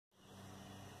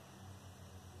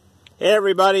Hey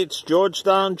everybody, it's George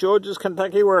Down, George's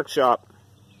Kentucky Workshop.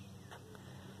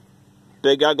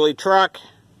 Big ugly truck,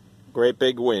 great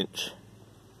big winch.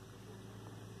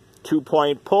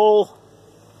 2-point pull.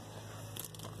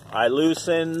 I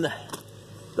loosen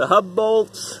the hub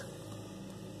bolts.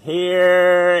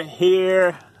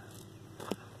 Here.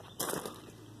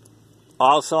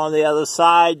 Also on the other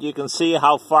side, you can see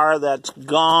how far that's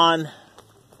gone.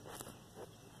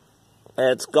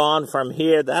 It's gone from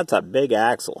here. That's a big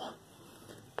axle.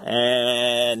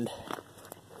 And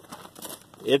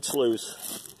it's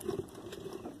loose.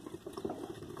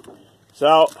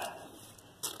 So,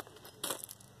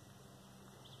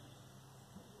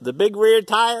 the big rear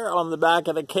tire on the back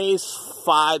of the case,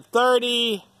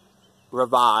 530,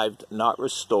 revived, not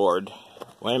restored.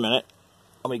 Wait a minute.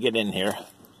 Let me get in here.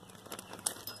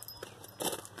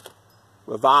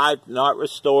 Revived, not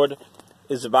restored,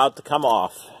 is about to come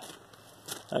off.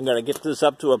 I'm going to get this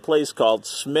up to a place called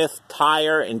Smith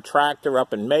Tire and Tractor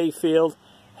up in Mayfield.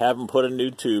 Have them put a new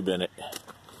tube in it.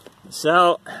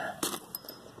 So,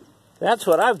 that's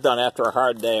what I've done after a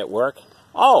hard day at work.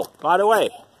 Oh, by the way,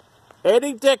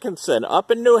 Eddie Dickinson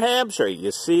up in New Hampshire.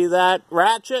 You see that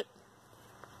ratchet?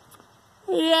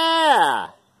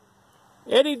 Yeah.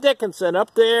 Eddie Dickinson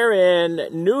up there in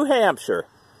New Hampshire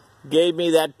gave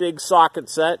me that big socket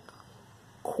set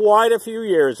quite a few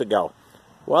years ago.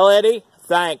 Well, Eddie,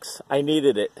 thanks. I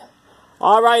needed it.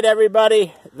 All right,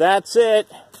 everybody. That's it.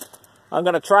 I'm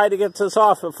going to try to get this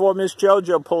off before Miss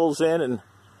JoJo pulls in and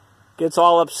gets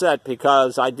all upset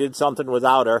because I did something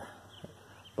without her.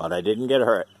 But I didn't get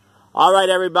hurt. All right,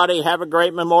 everybody. Have a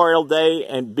great Memorial Day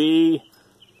and be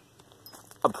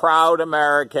a proud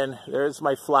American. There's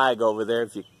my flag over there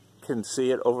if you can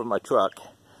see it over my truck.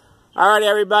 All right,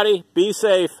 everybody. Be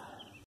safe.